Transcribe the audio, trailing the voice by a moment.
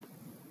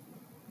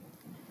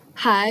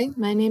Hi,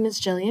 my name is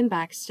Jillian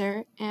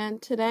Baxter,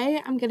 and today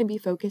I'm going to be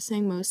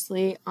focusing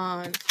mostly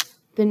on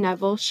the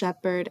Neville,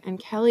 Shepard, and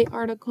Kelly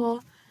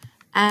article,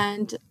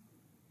 and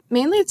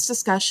mainly its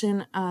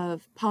discussion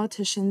of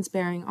politicians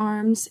bearing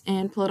arms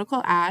in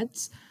political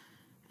ads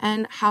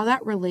and how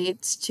that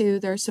relates to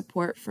their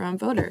support from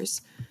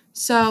voters.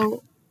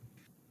 So,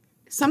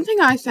 something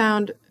I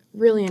found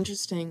really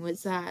interesting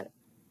was that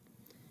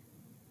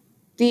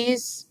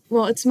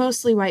it's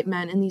mostly white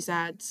men in these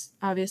ads,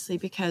 obviously,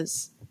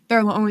 because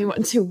they're the only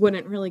ones who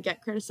wouldn't really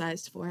get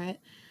criticized for it.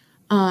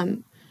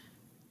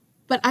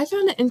 But I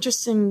found it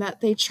interesting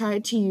that they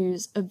tried to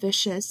use a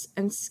vicious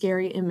and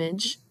scary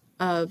image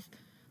of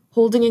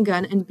holding a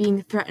gun and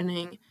being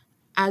threatening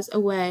as a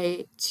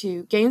way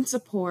to gain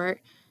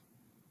support,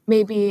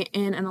 maybe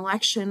in an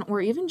election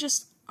or even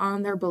just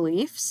on their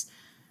beliefs.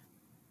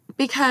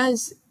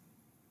 Because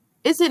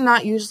is it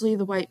not usually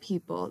the white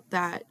people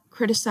that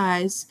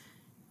criticize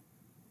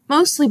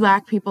mostly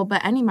black people,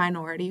 but any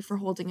minority for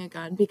holding a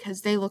gun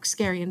because they look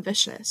scary and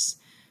vicious?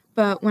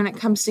 But when it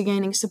comes to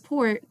gaining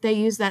support, they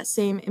use that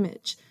same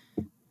image.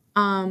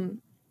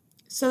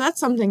 So that's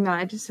something that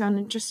I just found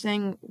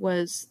interesting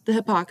was the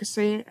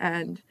hypocrisy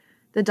and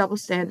the double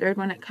standard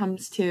when it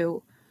comes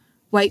to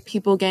white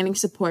people gaining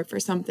support for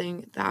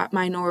something that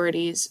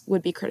minorities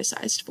would be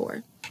criticized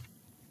for.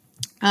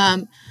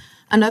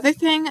 Another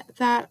thing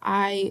that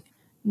I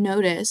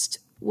noticed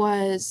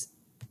was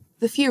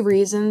the few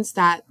reasons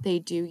that they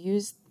do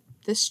use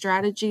this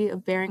strategy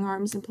of bearing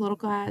arms in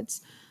political ads.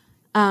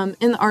 In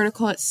the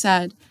article, it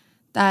said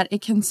that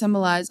it can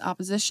symbolize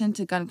opposition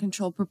to gun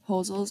control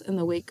proposals in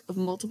the wake of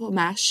multiple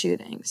mass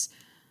shootings.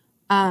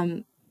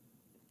 To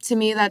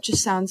me, that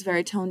just sounds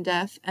very tone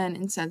deaf and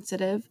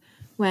insensitive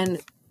when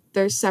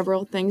there's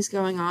several things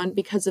going on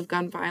because of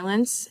gun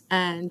violence,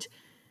 and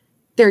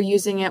they're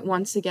using it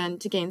once again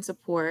to gain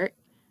support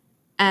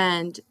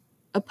and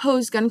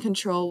oppose gun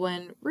control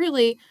when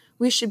really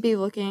we should be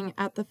looking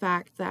at the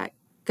fact that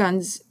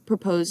guns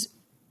propose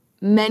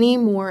many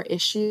more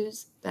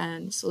issues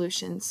than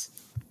solutions.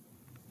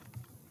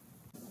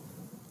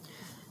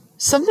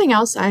 Something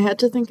else I had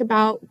to think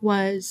about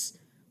was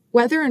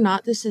whether or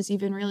not this is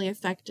even really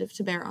effective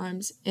to bear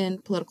arms in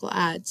political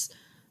ads.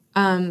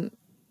 But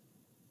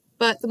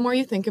the more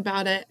you think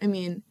about it,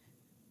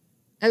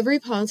 every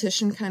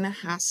politician kind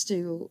of has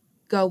to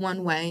go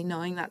one way,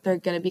 knowing that they're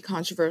going to be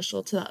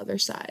controversial to the other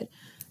side.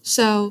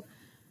 So,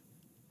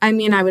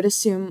 I would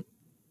assume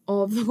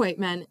all of the white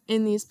men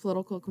in these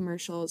political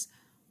commercials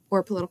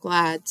or political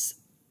ads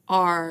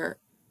are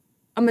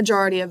a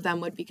majority of them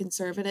would be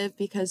conservative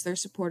because their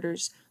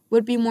supporters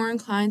would be more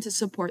inclined to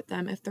support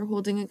them if they're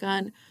holding a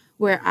gun,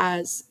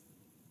 whereas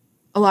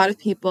a lot of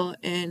people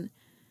in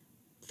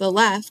the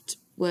left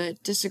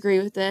would disagree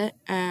with it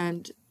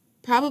and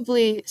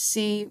probably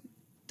see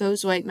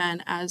those white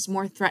men as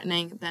more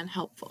threatening than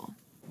helpful.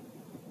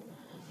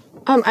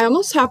 I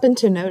almost happened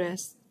to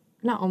notice,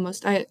 not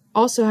almost, I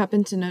also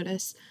happened to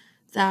notice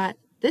that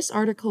this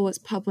article was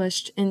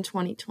published in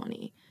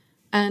 2020.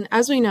 And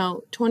as we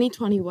know,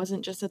 2020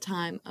 wasn't just a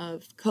time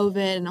of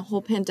COVID and a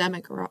whole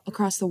pandemic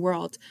across the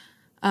world.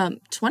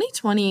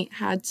 2020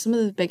 had some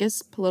of the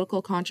biggest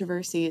political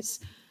controversies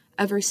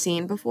ever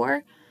seen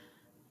before.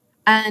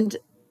 And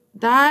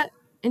that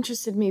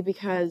interested me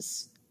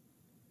because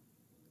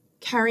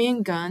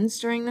carrying guns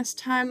during this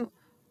time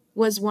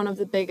was one of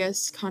the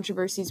biggest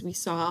controversies we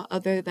saw,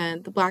 other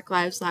than the Black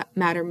Lives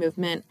Matter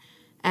movement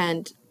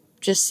and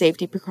just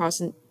safety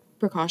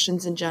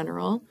precautions in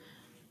general.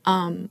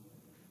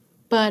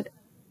 But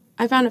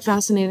I found it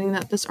fascinating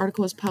that this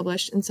article was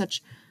published in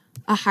such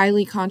a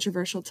highly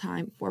controversial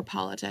time for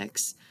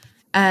politics,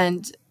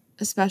 and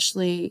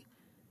especially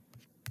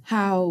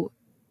how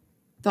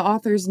the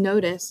authors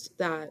noticed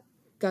that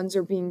guns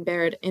are being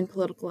bared in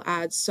political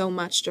ads so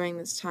much during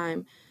this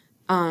time,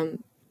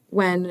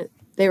 when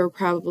they were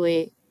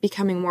probably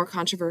becoming more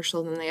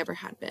controversial than they ever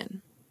had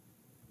been.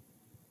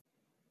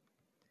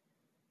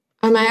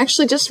 I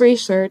actually just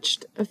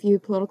researched a few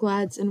political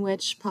ads in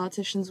which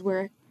politicians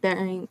were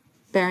bearing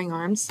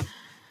arms,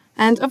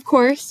 and of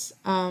course,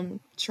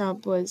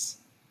 Trump was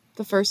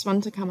the first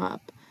one to come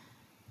up,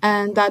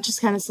 and that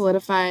just kind of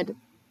solidified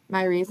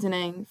my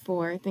reasoning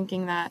for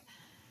thinking that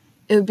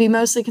it would be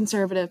mostly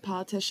conservative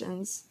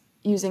politicians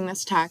using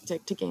this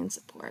tactic to gain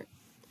support.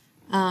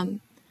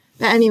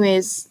 But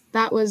anyways,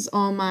 that was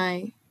all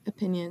my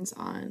opinions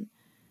on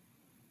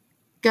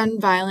gun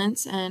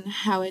violence and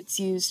how it's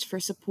used for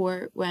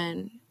support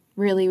when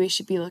really we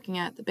should be looking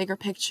at the bigger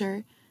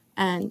picture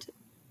and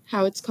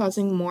how it's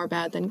causing more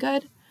bad than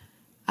good.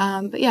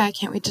 But yeah, I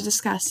can't wait to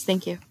discuss.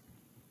 Thank you.